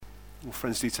Well,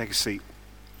 friends, do take a seat.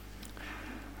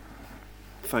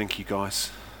 Thank you,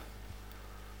 guys.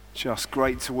 Just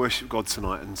great to worship God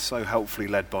tonight, and so helpfully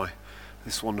led by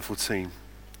this wonderful team.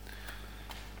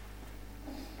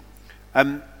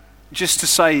 Just to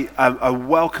say a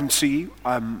welcome to you.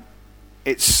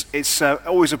 It's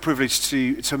always a privilege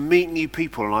to meet new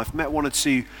people, and I've met one or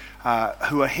two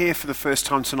who are here for the first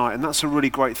time tonight, and that's a really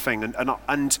great thing.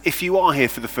 And if you are here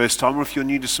for the first time, or if you're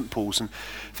new to St Paul's and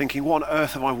thinking, what on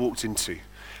earth have I walked into?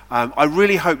 I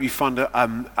really hope you find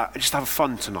just have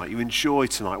fun tonight. You enjoy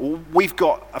tonight. Well, we've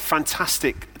got a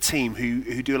fantastic team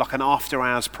who do like an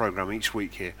after-hours program each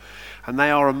week here, and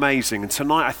they are amazing. And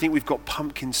tonight, I think we've got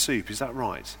pumpkin soup. Is that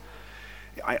right?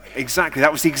 Exactly.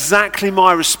 That was exactly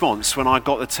my response when I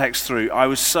got the text through. I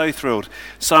was so thrilled.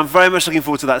 So I'm very much looking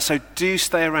forward to that. So do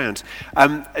stay around.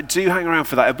 Do hang around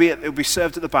for that. It'll be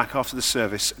served at the back after the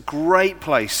service. Great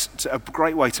place, a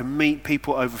great way to meet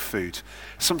people over food.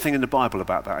 Something in the Bible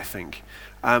about that, I think.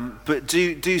 But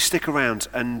do stick around,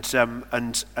 and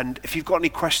if you've got any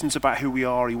questions about who we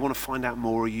are, or you want to find out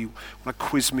more, or you want to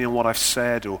quiz me on what I've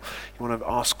said, or you want to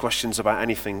ask questions about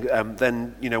anything,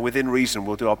 then within reason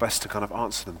we'll do our best to kind of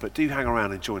answer them. But do hang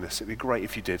around and join us. It'd be great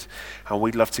if you did, and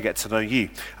we'd love to get to know you.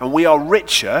 And we are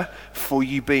richer for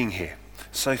you being here.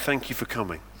 So thank you for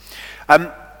coming.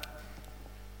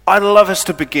 I'd love us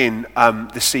to begin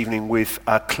this evening with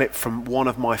a clip from one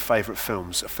of my favourite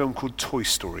films, a film called Toy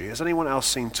Story. Has anyone else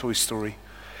seen Toy Story?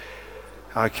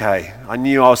 Okay, I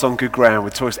knew I was on good ground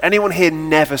with Toy Story. Anyone here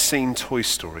never seen Toy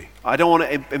Story? I don't want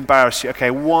to embarrass you.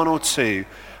 Okay, one or two.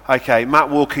 Okay, Matt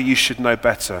Walker, you should know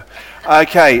better.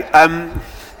 Okay,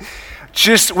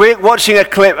 we're watching a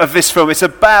clip of this film. It's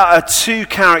about two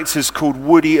characters called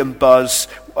Woody and Buzz.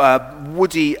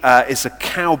 Woody is a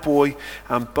cowboy,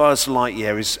 and Buzz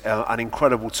Lightyear is an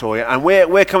incredible toy. And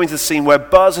we're coming to the scene where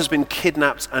Buzz has been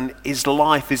kidnapped and his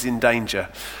life is in danger.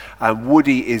 And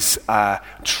Woody is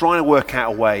trying to work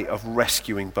out a way of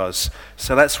rescuing Buzz.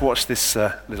 So let's watch this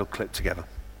little clip together.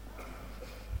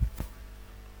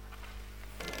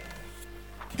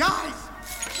 Guys!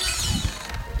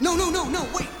 No,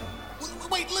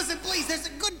 wait, listen, please. There's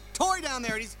a good toy down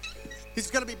there. He's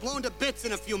gonna be blown to bits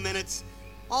in a few minutes.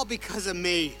 All because of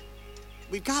me.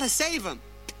 We've got to save him.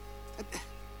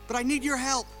 But I need your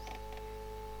help.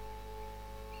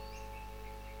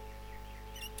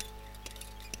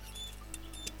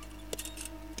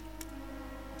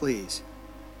 Please.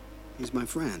 He's my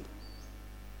friend.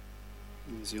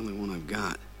 He's the only one I've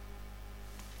got.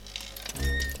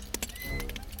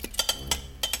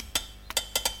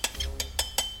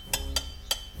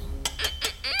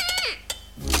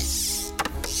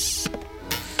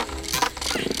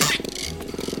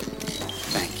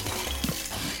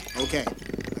 Okay,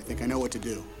 I think I know what to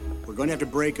do. We're going to have to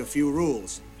break a few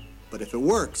rules, but if it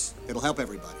works, it'll help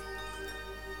everybody.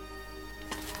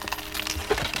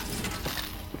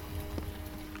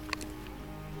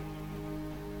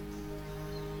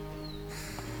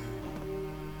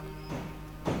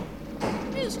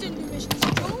 Houston to Mission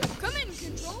Control. Come in,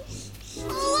 Control.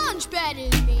 Launch pad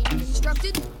is being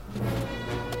constructed.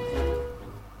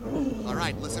 All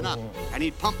right, listen up. I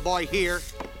need Pump Boy here,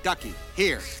 Ducky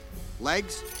here.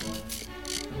 Legs,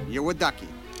 you're with Ducky.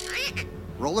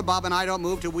 Roller Bob and I don't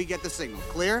move till we get the signal.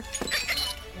 Clear?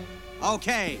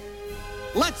 Okay,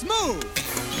 let's move!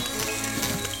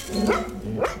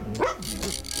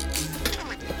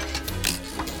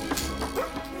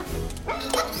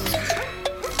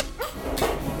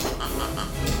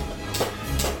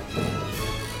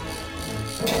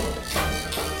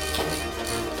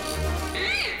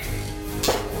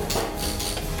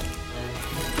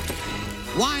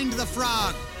 Wind the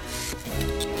frog.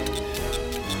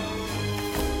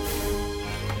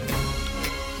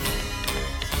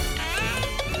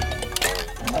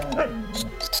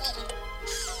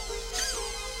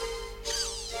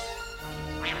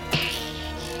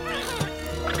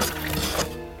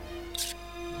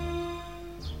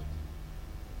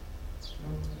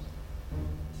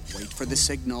 Wait for the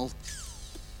signal.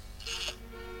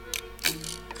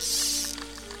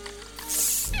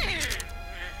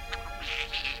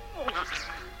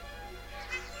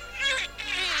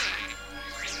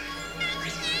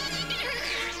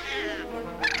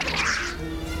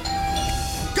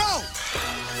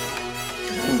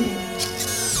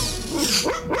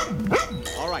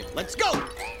 Let's go!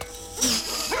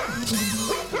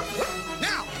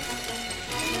 Now!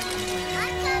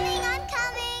 I'm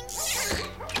coming!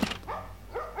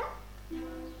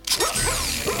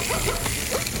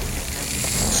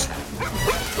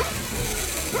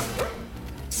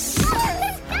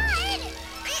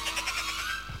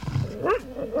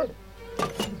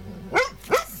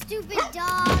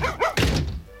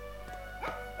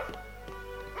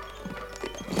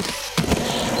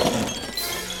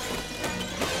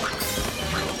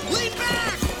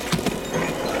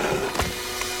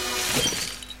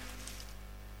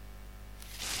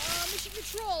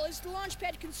 Control, is the launch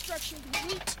pad construction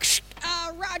complete?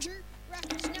 Roger.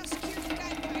 Rockets now secured the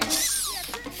guide wire. We are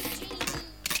currently obtaining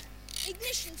the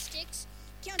ignition sticks.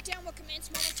 Countdown will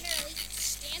commence momentarily.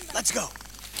 Stand by. Let's go.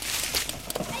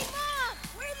 Hey, Mom!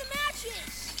 Where are the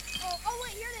matches? Oh,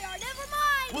 wait, here they are. Never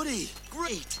mind! Woody,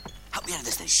 great. Help me out of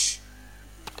this thing. Shh.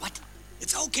 What?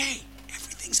 It's okay.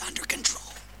 Everything's under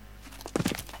control.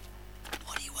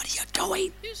 What are you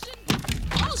doing? Houston,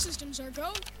 all systems are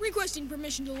go. Requesting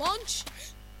permission to launch.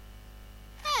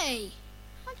 Hey,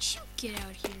 how'd you get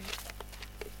out here?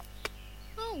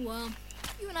 Oh, well,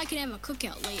 you and I can have a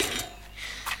cookout later.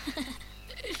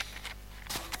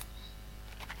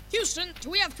 Houston, do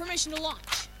we have permission to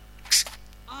launch?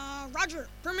 Roger,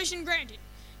 permission granted.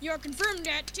 You are confirmed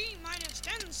at T-minus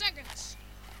 10 seconds.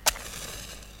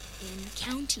 And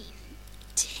counting.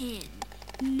 10,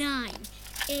 9,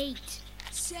 8,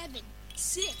 7,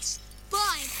 6, 5,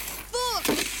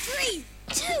 4, 3,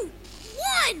 2, 1!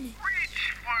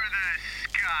 Reach for the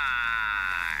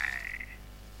sky.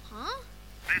 Huh?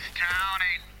 This town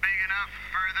ain't big enough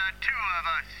for the two of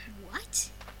us. What?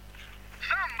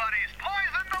 Somebody's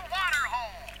poisoned the water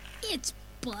hole. It's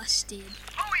busted.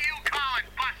 Who you calling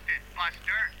busted,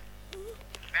 Buster?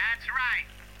 That's right.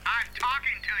 I'm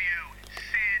talking to you,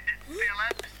 Sid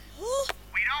Phillips.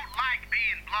 We don't like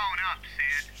being blown up,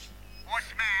 Sid. Or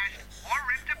smashed, or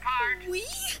ripped apart. We?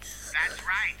 That's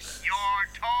right. Your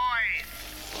toys.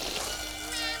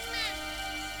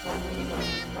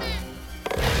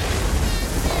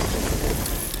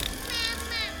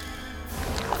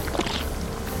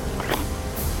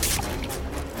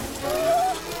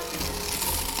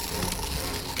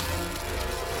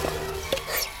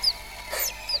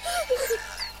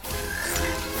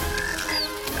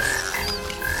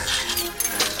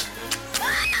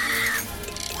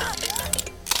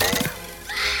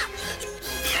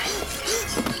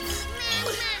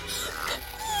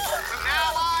 From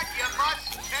now on, you must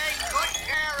take good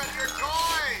care of your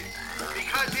toys.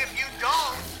 Because if you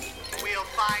don't, we'll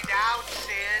find out,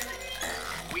 Sid.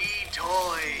 We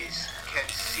toys can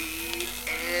see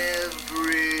everything.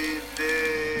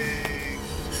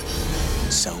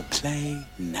 So play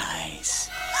nice.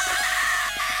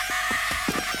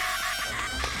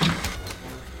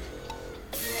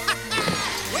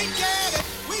 We did it!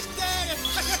 We did it!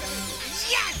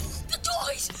 Yes! The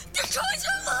toys! The toys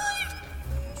are alive!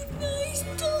 Nice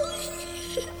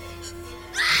toys!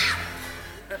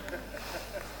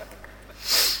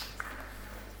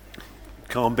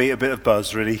 Can't beat a bit of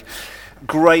buzz, really.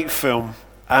 Great film.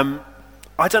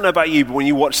 I don't know about you, but when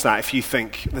you watch that, if you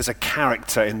think there's a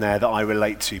character in there that I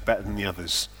relate to better than the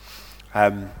others,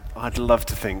 I'd love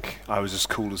to think I was as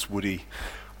cool as Woody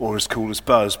or as cool as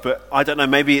Buzz. But I don't know.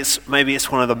 Maybe it's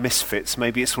one of the misfits.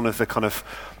 Maybe it's one of the kind of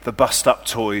the bust-up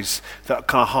toys that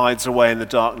kind of hides away in the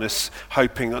darkness,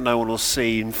 hoping that no one will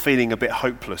see and feeling a bit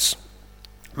hopeless.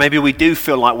 Maybe we do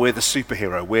feel like we're the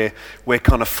superhero. We're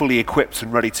kind of fully equipped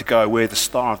and ready to go. We're the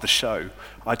star of the show.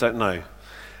 I don't know.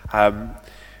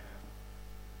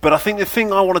 But I think the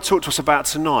thing I want to talk to us about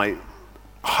tonight,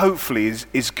 hopefully,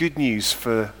 is good news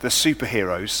for the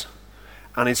superheroes,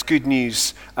 and it's good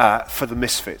news for the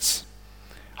misfits.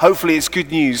 Hopefully, it's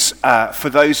good news for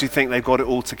those who think they've got it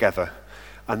all together,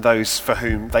 and those for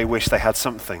whom they wish they had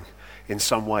something in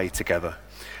some way together.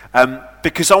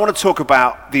 Because I want to talk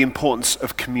about the importance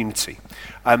of community.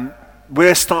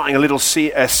 We're starting a little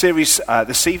series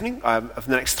this evening of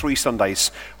the next 3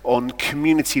 Sundays on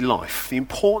community life, the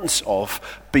importance of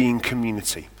being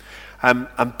community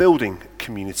and building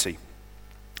community.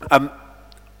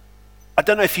 I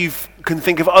don't know if you can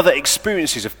think of other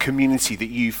experiences of community that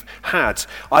you've had.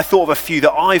 I thought of a few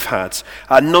that I've had,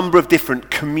 a number of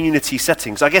different community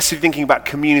settings. I guess if you're thinking about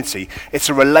community, it's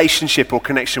a relationship or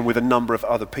connection with a number of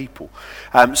other people.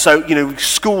 So,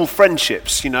 school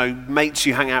friendships, mates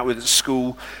you hang out with at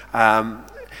school,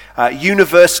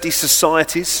 university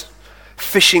societies,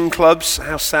 fishing clubs,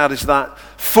 how sad is that?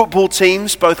 Football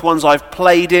teams, both ones I've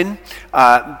played in,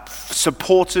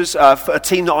 supporters, a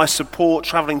team that I support,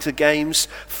 travelling to games,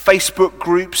 Facebook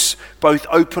groups, both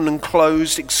open and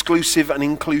closed, exclusive and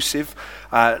inclusive,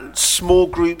 small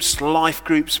groups, life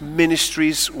groups,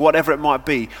 ministries, whatever it might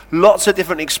be. Lots of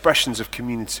different expressions of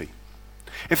community.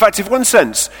 In fact, in one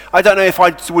sense, I don't know if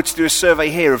I were to do a survey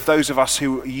here of those of us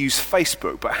who use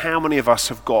Facebook, but how many of us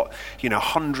have got,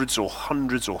 hundreds or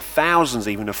thousands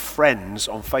even of friends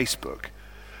on Facebook,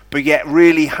 but yet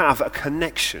really have a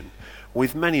connection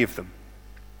with many of them.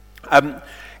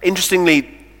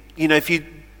 Interestingly, if you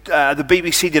the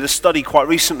BBC did a study quite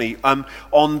recently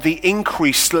on the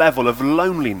increased level of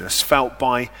loneliness felt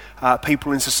by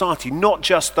people in society, not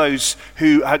just those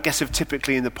who, I guess, have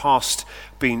typically in the past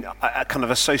been kind of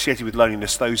associated with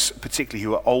loneliness, those particularly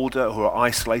who are older, who are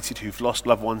isolated, who've lost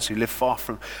loved ones, who live far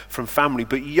from family,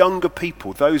 but younger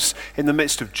people, those in the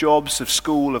midst of jobs, of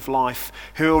school, of life,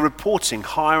 who are reporting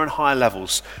higher and higher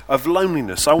levels of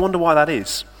loneliness. I wonder why that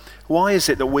is. Why is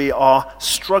it that we are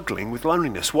struggling with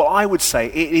loneliness? Well, I would say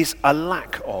it is a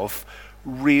lack of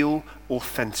real,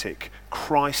 authentic,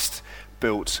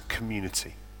 Christ-built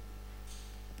community.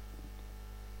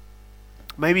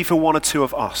 Maybe for one or two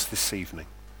of us this evening,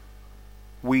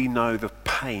 we know the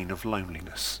pain of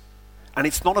loneliness. And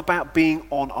it's not about being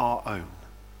on our own.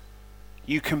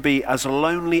 You can be as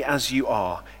lonely as you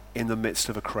are in the midst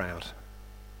of a crowd.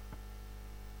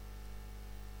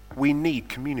 We need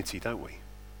community, don't we?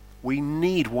 We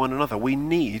need one another. We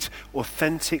need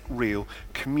authentic, real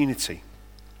community.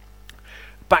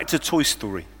 Back to Toy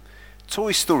Story.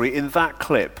 Toy Story, in that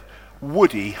clip,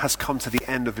 Woody has come to the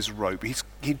end of his rope.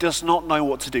 He does not know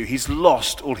what to do. He's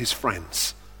lost all his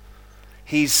friends.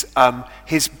 His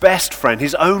best friend,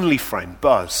 his only friend,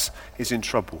 Buzz, is in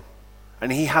trouble.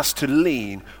 And he has to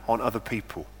lean on other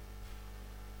people.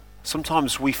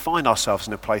 Sometimes we find ourselves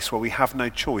in a place where we have no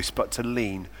choice but to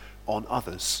lean on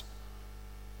others.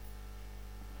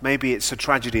 Maybe it's a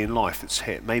tragedy in life that's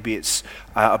hit. Maybe it's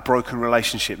a broken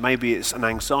relationship. Maybe it's an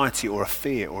anxiety or a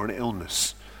fear or an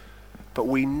illness. But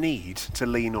we need to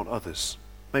lean on others.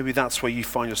 Maybe that's where you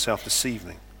find yourself this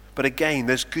evening. But again,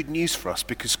 there's good news for us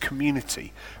because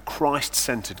community,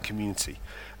 Christ-centered community,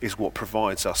 is what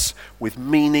provides us with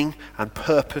meaning and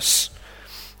purpose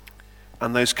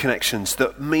and those connections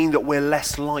that mean that we're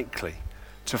less likely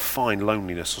to find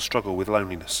loneliness or struggle with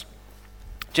loneliness.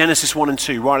 Genesis 1 and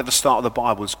 2, right at the start of the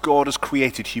Bible, is God has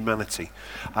created humanity.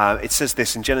 It says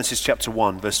this in Genesis chapter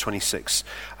 1, verse 26.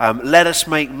 Let us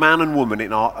make man and woman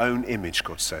in our own image,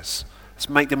 God says. Let's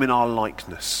make them in our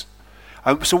likeness.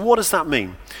 So what does that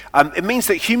mean? It means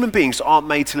that human beings aren't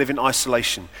made to live in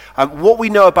isolation. What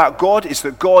we know about God is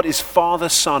that God is Father,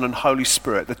 Son, and Holy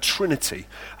Spirit, the Trinity.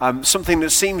 Something that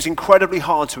seems incredibly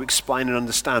hard to explain and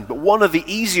understand. But one of the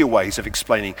easier ways of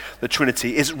explaining the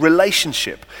Trinity is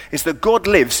relationship. Is that God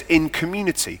lives in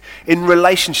community, in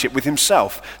relationship with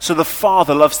himself. So the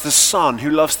Father loves the Son, who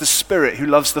loves the Spirit, who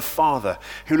loves the Father,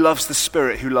 who loves the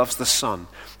Spirit, who loves the Son.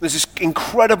 There's this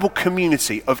incredible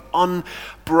community of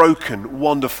unbroken,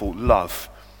 wonderful love.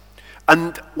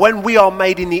 And when we are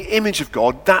made in the image of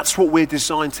God, that's what we're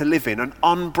designed to live in, an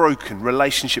unbroken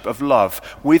relationship of love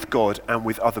with God and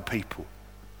with other people.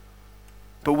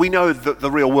 But we know that the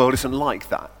real world isn't like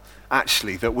that.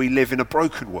 Actually, that we live in a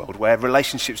broken world where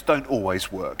relationships don't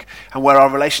always work and where our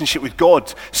relationship with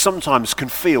God sometimes can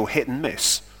feel hit and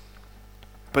miss.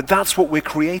 But that's what we're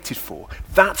created for.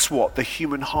 That's what the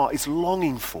human heart is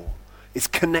longing for. It's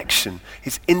connection.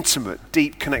 It's intimate,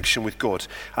 deep connection with God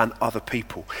and other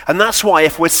people. And that's why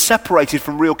if we're separated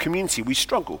from real community, we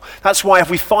struggle. That's why if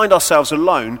we find ourselves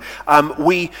alone,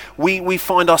 we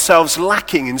find ourselves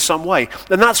lacking in some way.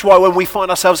 And that's why when we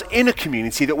find ourselves in a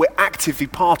community that we're actively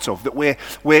part of, that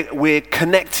we're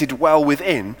connected well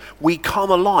within, we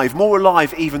come alive, more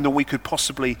alive even than we could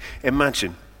possibly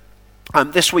imagine.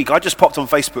 This week, I just popped on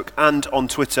Facebook and on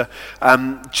Twitter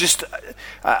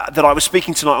that I was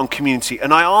speaking tonight on community,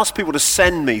 and I asked people to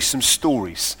send me some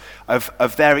stories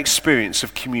of their experience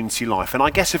of community life. And I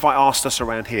guess if I asked us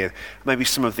around here, maybe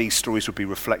some of these stories would be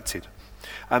reflected.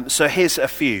 So here's a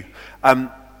few.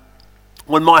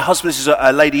 When my husband, this is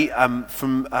a lady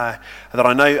that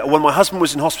I know, when my husband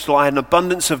was in hospital, I had an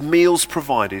abundance of meals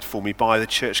provided for me by the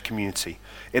church community.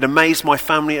 It amazed my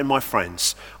family and my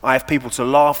friends. I have people to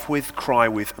laugh with, cry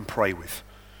with, and pray with.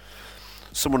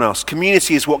 Someone else.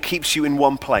 Community is what keeps you in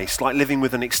one place, like living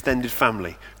with an extended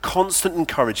family. Constant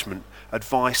encouragement,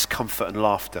 advice, comfort, and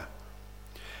laughter.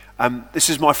 This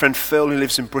is my friend Phil, who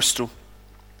lives in Bristol.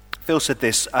 Phil said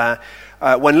this,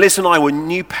 when Liz and I were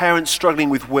new parents struggling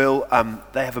with Will,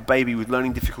 they have a baby with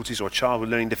learning difficulties or a child with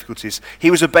learning difficulties.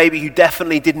 He was a baby who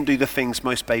definitely didn't do the things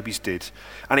most babies did.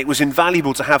 And it was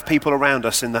invaluable to have people around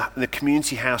us in the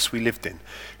community house we lived in,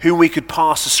 whom we could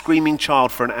pass a screaming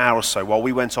child for an hour or so while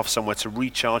we went off somewhere to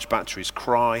recharge batteries,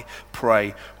 cry,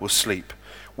 pray, or sleep.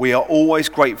 We are always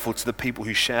grateful to the people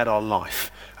who shared our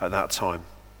life at that time.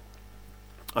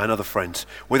 Another friend.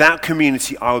 Without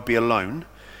community, I would be alone.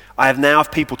 I now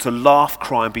have people to laugh,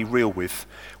 cry, and be real with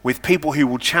people who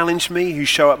will challenge me, who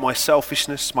show up my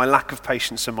selfishness, my lack of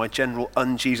patience, and my general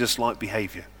un-Jesus-like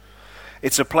behavior.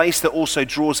 It's a place that also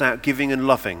draws out giving and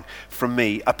loving from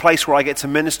me, a place where I get to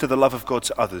minister the love of God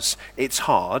to others. It's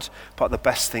hard, but the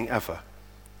best thing ever.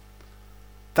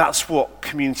 That's what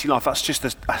community life, that's just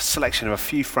a selection of a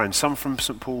few friends, some from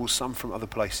St. Paul's, some from other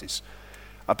places,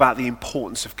 about the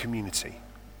importance of community.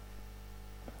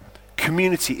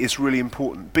 Community is really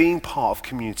important. Being part of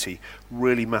community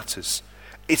really matters.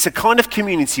 It's a kind of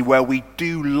community where we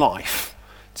do life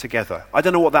together. I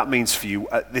don't know what that means for you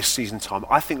at this season time.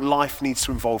 I think life needs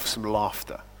to involve some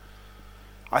laughter.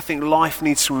 I think life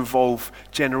needs to involve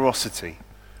generosity.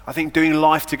 I think doing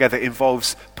life together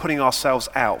involves putting ourselves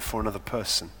out for another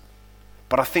person.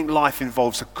 But I think life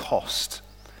involves a cost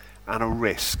and a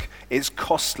risk. It's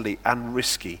costly and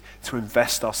risky to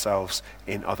invest ourselves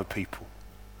in other people.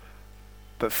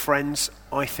 But friends,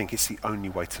 I think it's the only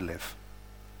way to live.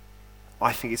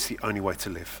 I think it's the only way to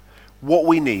live. What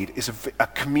we need is a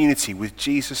community with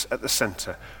Jesus at the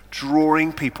center,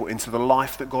 drawing people into the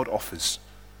life that God offers,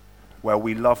 where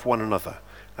we love one another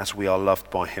as we are loved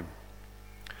by him.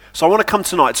 So I want to come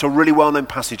tonight to a really well-known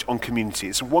passage on community.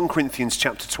 It's 1 Corinthians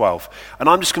chapter 12. And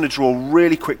I'm just going to draw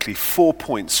really quickly 4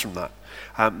 points from that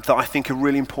that I think are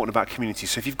really important about community.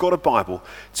 So if you've got a Bible,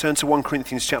 turn to 1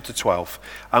 Corinthians chapter 12.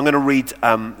 I'm going to read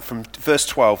from verse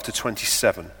 12 to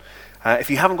 27. If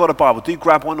you haven't got a Bible, do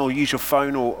grab one or use your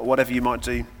phone or whatever you might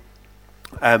do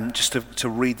just to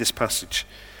read this passage.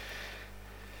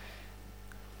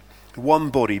 One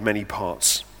body, many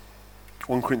parts.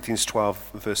 1 Corinthians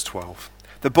 12, verse 12.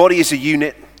 The body is a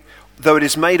unit, though it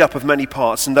is made up of many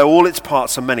parts, and though all its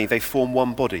parts are many, they form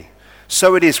one body.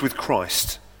 So it is with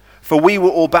Christ. For we were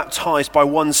all baptized by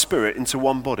one Spirit into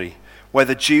one body,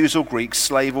 whether Jews or Greeks,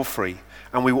 slave or free,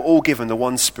 and we were all given the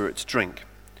one Spirit to drink.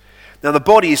 Now the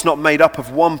body is not made up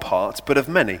of one part, but of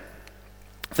many.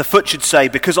 The foot should say,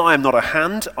 because I am not a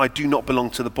hand, I do not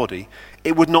belong to the body.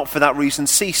 It would not for that reason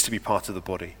cease to be part of the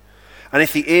body. And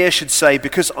if the ear should say,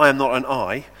 because I am not an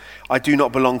eye, I do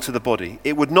not belong to the body,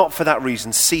 it would not for that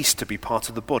reason cease to be part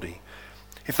of the body.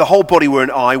 If the whole body were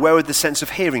an eye, where would the sense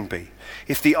of hearing be?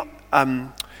 If the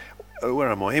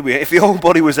If the whole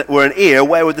body were an ear,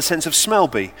 where would the sense of smell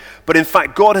be? But in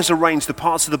fact, God has arranged the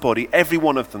parts of the body, every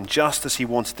one of them, just as he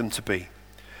wanted them to be.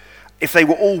 If they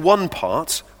were all one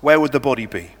part, where would the body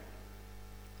be?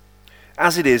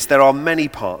 As it is, there are many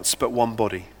parts, but one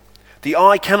body. The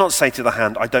eye cannot say to the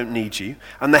hand, I don't need you,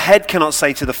 and the head cannot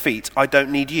say to the feet, I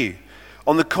don't need you.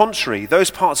 On the contrary,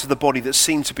 those parts of the body that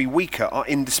seem to be weaker are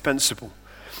indispensable.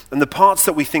 And the parts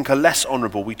that we think are less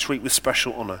honorable we treat with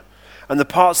special honor. And the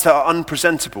parts that are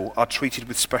unpresentable are treated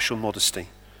with special modesty,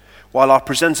 while our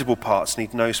presentable parts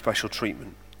need no special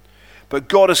treatment. But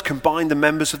God has combined the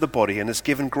members of the body and has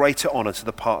given greater honor to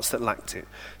the parts that lacked it,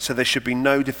 so there should be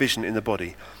no division in the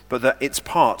body, but that its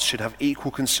parts should have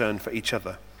equal concern for each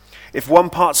other. If one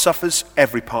part suffers,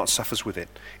 every part suffers with it.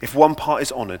 If one part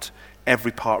is honored,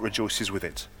 every part rejoices with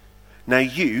it. Now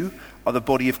you are the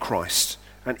body of Christ,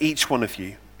 and each one of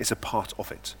you is a part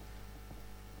of it.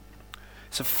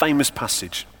 It's a famous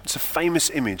passage. It's a famous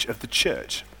image of the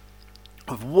church,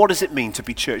 of what does it mean to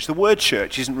be church. The word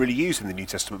church isn't really used in the New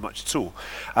Testament much at all.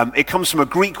 It comes from a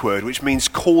Greek word which means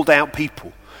called out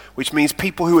people, which means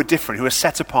people who are different, who are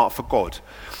set apart for God.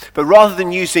 But rather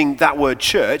than using that word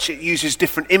church, it uses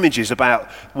different images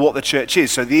about what the church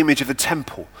is. So the image of the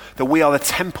temple, that we are the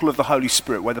temple of the Holy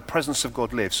Spirit, where the presence of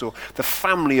God lives, or the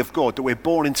family of God, that we're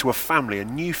born into a family, a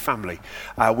new family,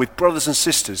 with brothers and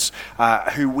sisters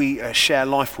who we share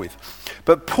life with.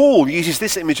 But Paul uses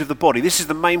this image of the body. This is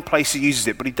the main place he uses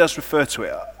it, but he does refer to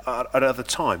it at other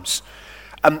times.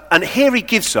 And here he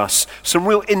gives us some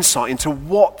real insight into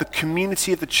what the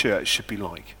community of the church should be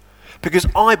like. Because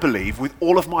I believe with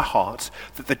all of my heart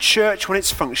that the church, when it's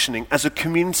functioning as a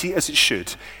community as it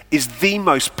should, is the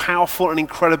most powerful and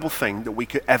incredible thing that we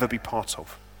could ever be part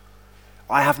of.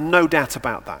 I have no doubt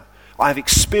about that. I have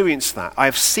experienced that. I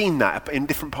have seen that in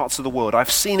different parts of the world. I've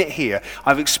seen it here.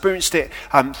 I've experienced it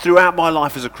throughout my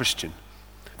life as a Christian.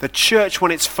 The church,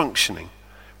 when it's functioning,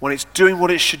 when it's doing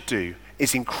what it should do,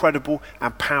 is incredible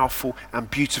and powerful and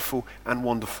beautiful and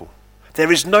wonderful. There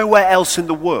is nowhere else in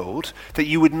the world that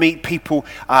you would meet people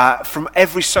from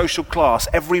every social class,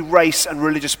 every race and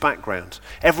religious background,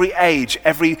 every age,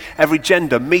 every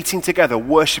gender, meeting together,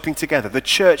 worshipping together. The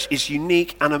church is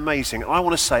unique and amazing. I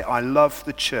want to say I love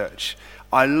the church.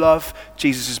 I love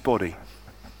Jesus' body.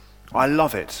 I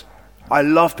love it. I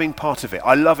love being part of it.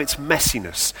 I love its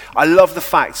messiness. I love the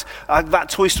fact that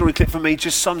Toy Story clip for me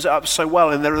just sums it up so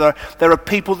well. And there are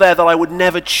people there that I would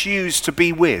never choose to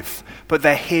be with, but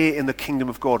they're here in the kingdom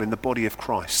of God, in the body of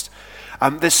Christ.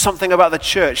 There's something about the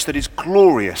church that is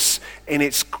glorious in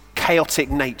its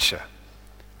chaotic nature.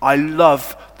 I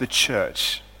love the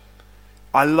church.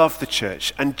 I love the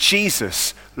church. And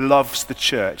Jesus loves the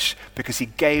church because he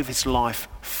gave his life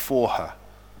for her.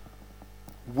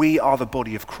 We are the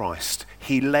body of Christ.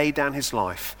 He laid down his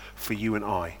life for you and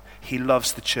I. He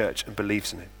loves the church and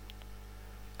believes in it.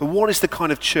 But what is the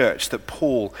kind of church that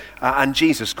Paul and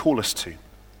Jesus call us to?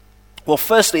 Well,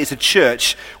 firstly, it's a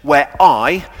church where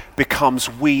I becomes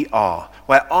we are.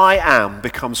 Where I am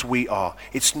becomes we are.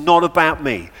 It's not about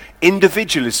me.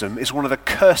 Individualism is one of the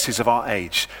curses of our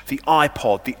age. The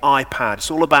iPod, the iPad,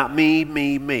 it's all about me,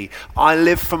 me, me. I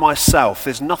live for myself.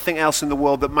 There's nothing else in the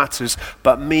world that matters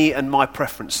but me and my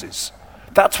preferences.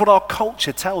 That's what our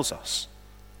culture tells us.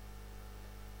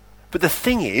 But the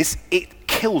thing is, it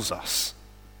kills us.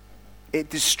 It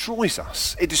destroys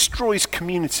us. It destroys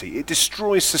community. It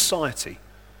destroys society.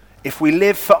 If we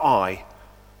live for I,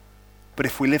 but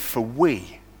if we live for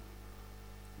we,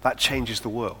 that changes the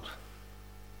world.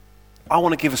 I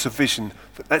want to give us a vision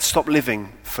that let's stop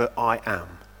living for I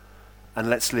am and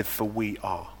let's live for we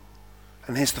are.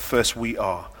 And here's the first we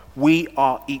are. We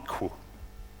are equal.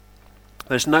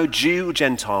 There's no Jew,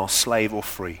 Gentile, slave or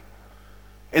free.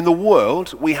 In the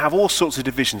world, we have all sorts of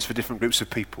divisions for different groups of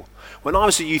people. When I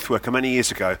was a youth worker many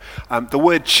years ago, the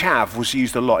word chav was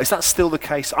used a lot. Is that still the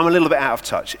case? I'm a little bit out of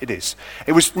touch. It is.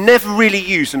 It was never really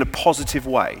used in a positive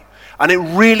way. And it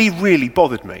really, really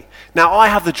bothered me. Now, I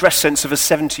have the dress sense of a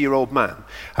 70-year-old man.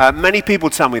 Many people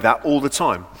tell me that all the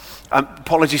time.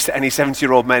 Apologies to any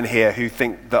 70-year-old men here who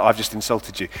think that I've just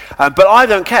insulted you. But I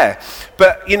don't care.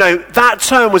 But, you know, that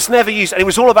term was never used. And it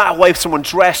was all about the way someone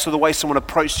dressed or the way someone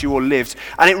approached you or lived.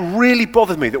 And it really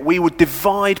bothered me that we would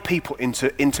divide people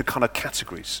into kind of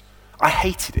categories. I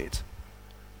hated it.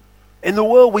 In the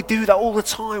world, we do that all the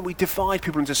time. We divide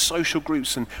people into social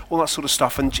groups and all that sort of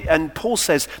stuff. And Paul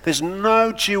says there's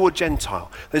no Jew or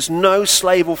Gentile. There's no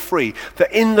slave or free.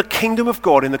 That in the kingdom of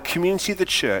God, in the community of the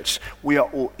church, we are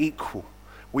all equal.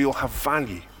 We all have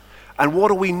value. And what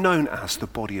are we known as? The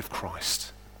body of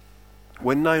Christ.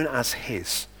 We're known as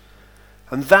his.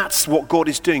 And that's what God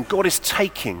is doing. God is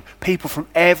taking people from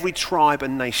every tribe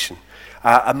and nation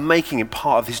and making it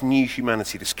part of this new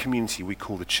humanity, this community we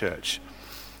call the church.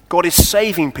 God is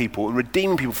saving people and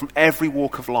redeeming people from every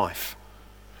walk of life.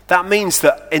 That means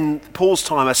that in Paul's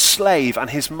time, a slave and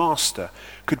his master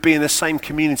could be in the same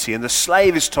community. And the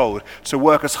slave is told to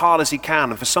work as hard as he can.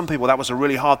 And for some people, that was a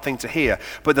really hard thing to hear.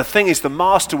 But the thing is, the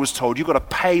master was told, you've got to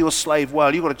pay your slave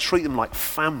well. You've got to treat them like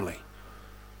family.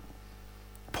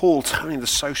 Paul turning the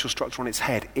social structure on its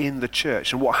head in the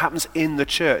church. And what happens in the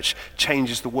church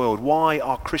changes the world. Why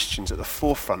are Christians at the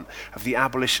forefront of the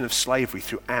abolition of slavery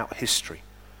throughout history?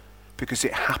 Because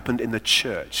it happened in the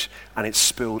church and it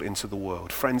spilled into the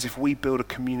world. Friends, if we build a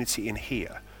community in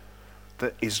here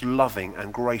that is loving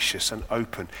and gracious and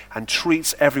open and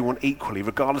treats everyone equally,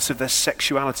 regardless of their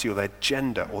sexuality or their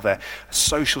gender or their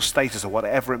social status or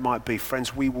whatever it might be,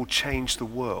 friends, we will change the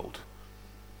world.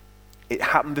 It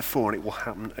happened before and it will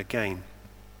happen again.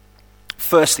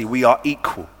 Firstly, we are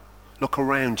equal. Look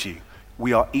around you.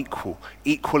 We are equal,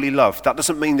 equally loved. That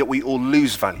doesn't mean that we all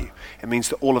lose value. It means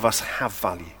that all of us have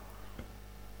value.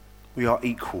 We are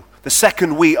equal. The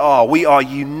second, we are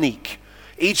unique.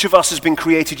 Each of us has been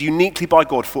created uniquely by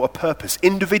God for a purpose.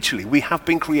 Individually, we have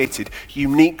been created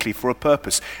uniquely for a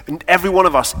purpose. And every one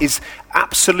of us is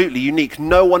absolutely unique.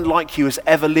 No one like you has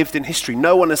ever lived in history.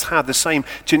 No one has had the same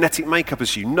genetic makeup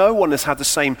as you. No one has had the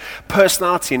same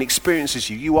personality and experience as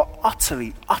you. You are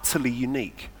utterly, utterly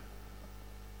unique.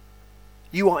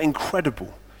 You are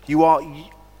incredible. You are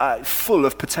full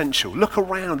of potential. Look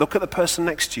around. Look at the person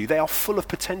next to you. They are full of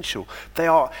potential. They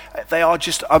are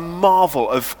just a marvel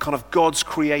of kind of God's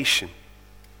creation.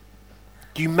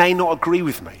 You may not agree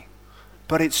with me,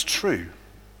 but it's true.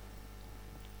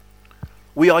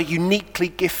 We are uniquely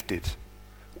gifted.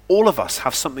 All of us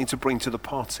have something to bring to the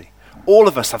party. All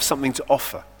of us have something to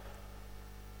offer.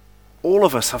 All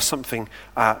of us have something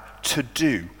to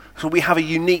do. So we have a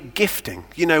unique gifting.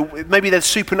 You know, maybe there's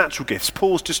supernatural gifts.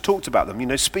 Paul's just talked about them, you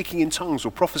know, speaking in tongues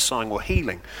or prophesying or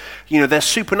healing. You know, there's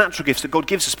supernatural gifts that God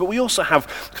gives us, but we also have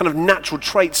kind of natural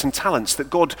traits and talents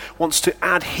that God wants to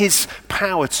add his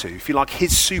power to, if you like,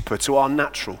 his super to our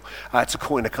natural, to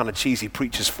coin a kind of cheesy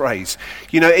preacher's phrase.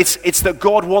 You know, it's that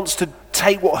God wants to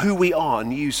take who we are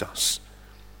and use us.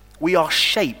 We are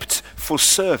shaped for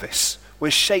service. We're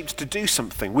shaped to do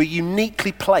something. We're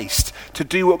uniquely placed to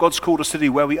do what God's called us to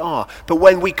do where we are. But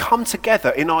when we come together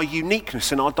in our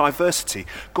uniqueness, in our diversity,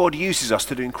 God uses us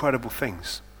to do incredible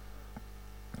things.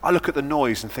 I look at the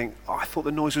noise and think, I thought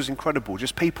the noise was incredible.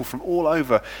 Just people from all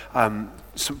over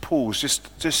St. Paul's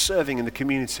just serving in the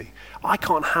community. I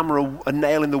can't hammer a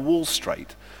nail in the wall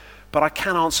straight, but I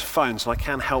can answer phones and I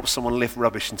can help someone lift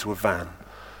rubbish into a van.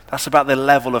 That's about the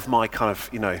level of my kind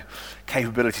of,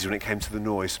 capabilities when it came to the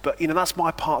noise. But, that's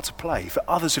my part to play. For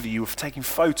others of you, you were taking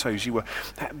photos, you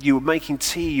were making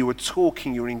tea, you were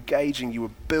talking, you were engaging, you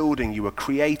were building, you were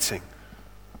creating.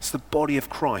 It's the body of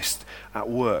Christ at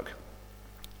work.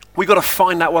 We've got to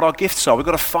find out what our gifts are. We've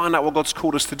got to find out what God's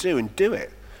called us to do and do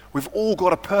it. We've all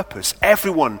got a purpose.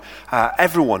 Everyone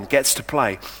gets to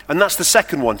play. And that's the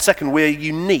second one. Second, we're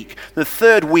unique. The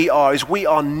third we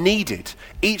are needed.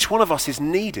 Each one of us is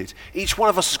needed. Each one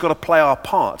of us has got to play our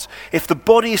part. If the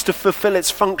body is to fulfill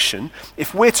its function,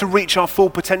 if we're to reach our full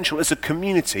potential as a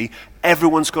community,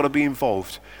 everyone's got to be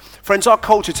involved. Friends, our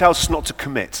culture tells us not to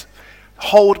commit.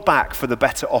 Hold back for the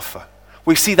better offer.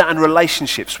 We see that in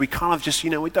relationships. We kind of just,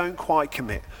 we don't quite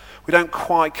commit. We don't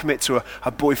quite commit to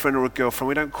a boyfriend or a girlfriend.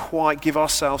 We don't quite give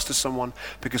ourselves to someone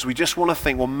because we just want to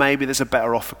think, well, maybe there's a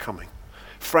better offer coming.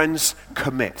 Friends,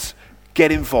 commit.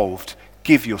 Get involved.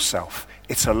 Give yourself.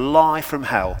 It's a lie from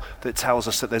hell that tells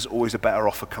us that there's always a better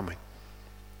offer coming.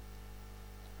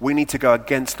 We need to go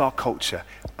against our culture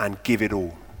and give it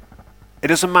all. It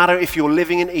doesn't matter if you're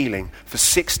living in Ealing for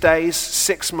 6 days,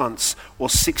 6 months, or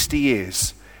 60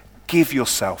 years. Give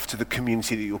yourself to the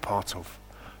community that you're part of.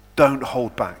 Don't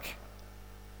hold back.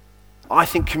 I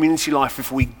think community life,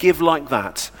 if we give like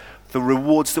that, the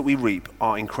rewards that we reap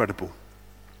are incredible.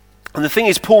 And the thing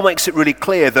is, Paul makes it really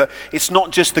clear that it's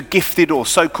not just the gifted or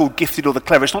so-called gifted or the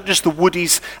clever. It's not just the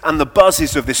Woodies and the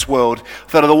Buzzes of this world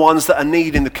that are the ones that are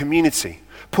needed in the community.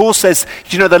 Paul says,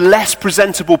 the less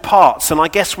presentable parts, and I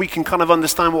guess we can kind of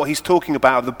understand what he's talking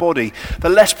about of the body, the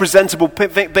less presentable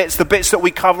bits, the bits that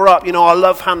we cover up, our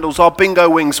love handles, our bingo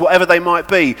wings, whatever they might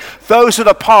be. Those are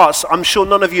the parts. I'm sure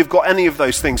none of you have got any of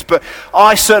those things, but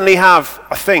I certainly have,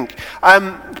 I think.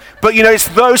 But it's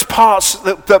those parts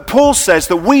that Paul says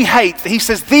that we hate. He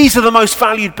says these are the most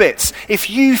valued bits. If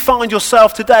you find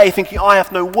yourself today thinking, I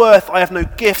have no worth, I have no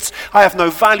gifts, I have no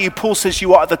value, Paul says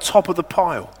you are at the top of the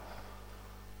pile.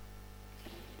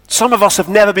 Some of us have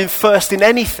never been first in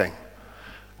anything.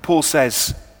 Paul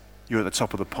says, you're at the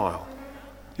top of the pile.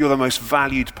 You're the most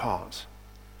valued part.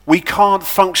 We can't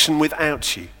function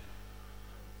without you.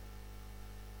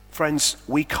 Friends,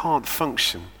 we can't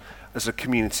function as a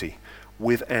community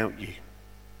without you.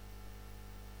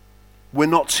 We're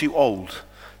not too old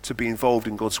to be involved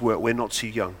in God's work. We're not too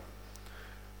young.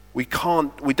 We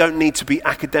don't need to be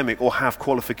academic or have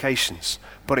qualifications,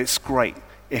 but it's great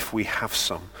if we have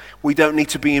some. We don't need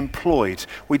to be employed.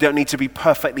 We don't need to be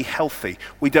perfectly healthy.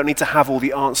 We don't need to have all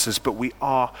the answers, but we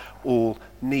are all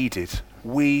needed.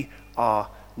 We are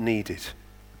needed.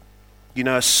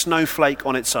 A snowflake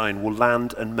on its own will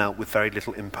land and melt with very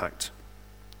little impact.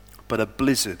 But a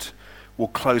blizzard will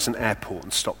close an airport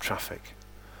and stop traffic.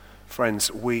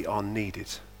 Friends, we are needed.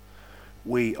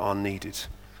 We are needed.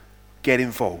 Get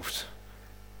involved.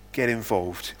 Get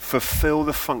involved. Fulfill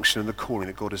the function and the calling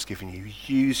that God has given you.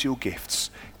 Use your gifts.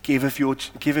 Give of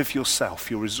yourself,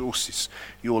 your resources,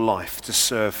 your life to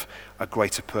serve a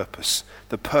greater purpose.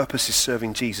 The purpose is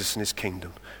serving Jesus and his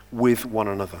kingdom with one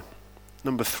another.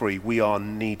 Number 3, we are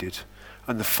needed.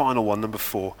 And the final one, number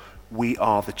 4, we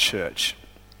are the church.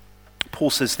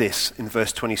 Paul says this in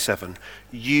verse 27,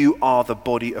 you are the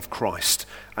body of Christ,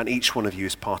 and each one of you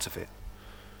is part of it.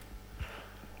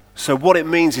 So what it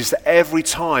means is that every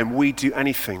time we do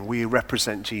anything, we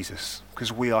represent Jesus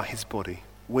because we are his body.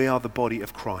 We are the body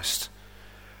of Christ.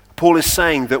 Paul is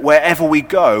saying that wherever we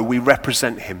go, we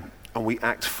represent him and we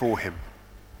act for him.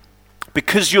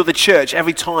 Because you're the church,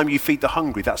 every time you feed the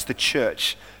hungry, that's the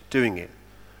church doing it.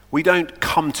 We don't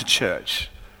come to church.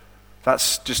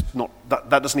 That's just not, that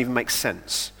doesn't even make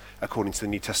sense according to the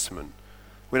New Testament.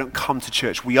 We don't come to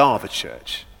church. We are the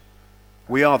church.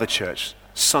 We are the church.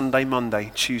 Sunday, Monday,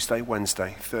 Tuesday,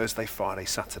 Wednesday, Thursday, Friday,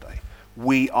 Saturday.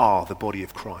 We are the body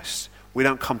of Christ. We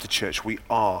don't come to church. We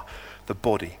are the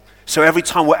body. So every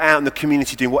time we're out in the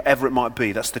community doing whatever it might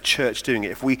be, that's the church doing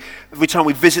it. Every time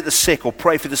we visit the sick or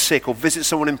pray for the sick or visit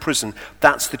someone in prison,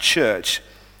 that's the church.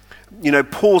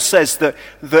 Paul says that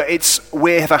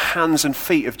we're the hands and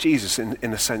feet of Jesus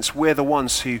in a sense. We're the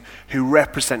ones who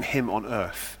represent him on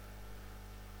earth.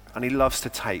 And he loves to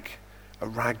take a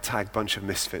ragtag bunch of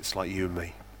misfits like you and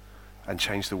me and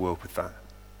change the world with that.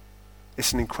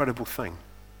 It's an incredible thing.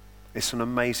 It's an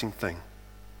amazing thing.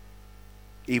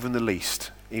 Even the least,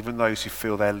 even those who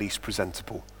feel they're least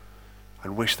presentable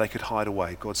and wish they could hide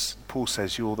away, Paul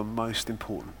says you're the most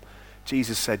important.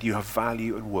 Jesus said you have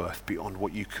value and worth beyond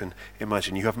what you can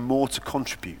imagine. You have more to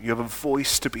contribute. You have a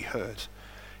voice to be heard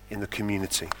in the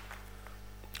community.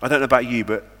 I don't know about you,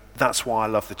 but that's why I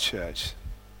love the church.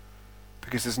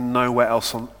 Because there's nowhere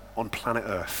else on planet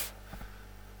Earth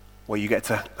where you get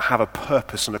to have a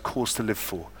purpose and a cause to live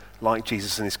for like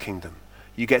Jesus and his kingdom.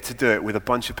 You get to do it with a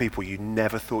bunch of people you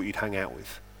never thought you'd hang out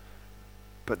with.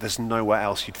 But there's nowhere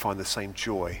else you'd find the same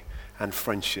joy and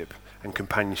friendship and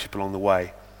companionship along the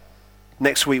way.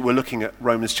 Next week we're looking at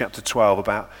Romans chapter 12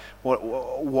 about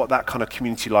what that kind of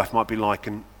community life might be like.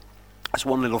 And there's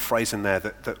one little phrase in there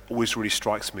that always really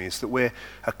strikes me, is that we're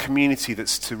a community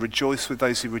that's to rejoice with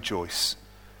those who rejoice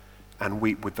and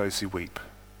weep with those who weep,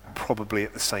 probably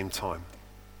at the same time.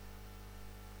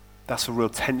 That's a real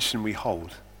tension we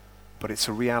hold, but it's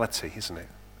a reality, isn't it?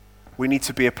 We need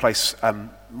to be a place,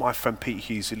 my friend Pete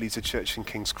Hughes, who leads a church in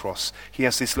King's Cross, he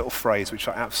has this little phrase which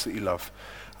I absolutely love.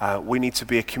 We need to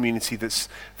be a community that's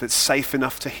safe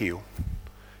enough to heal,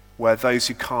 where those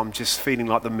who come just feeling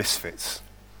like the misfits,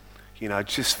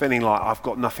 just feeling like I've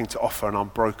got nothing to offer and I'm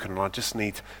broken and I just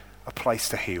need a place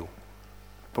to heal.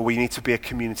 But we need to be a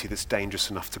community that's dangerous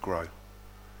enough to grow,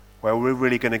 where we're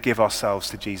really going to give ourselves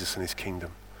to Jesus and his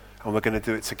kingdom. And we're going to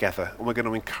do it together. And we're going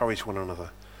to encourage one another.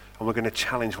 And we're going to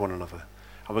challenge one another.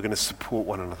 And we're going to support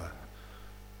one another.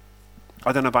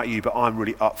 I don't know about you, but I'm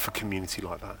really up for community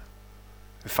like that.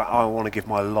 In fact, I want to give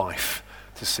my life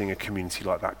to seeing a community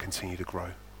like that continue to grow.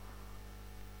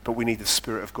 But we need the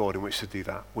Spirit of God in which to do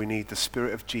that. We need the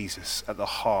Spirit of Jesus at the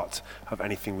heart of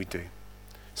anything we do.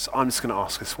 So I'm just going to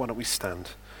ask us, why don't we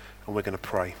stand and we're going to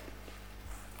pray.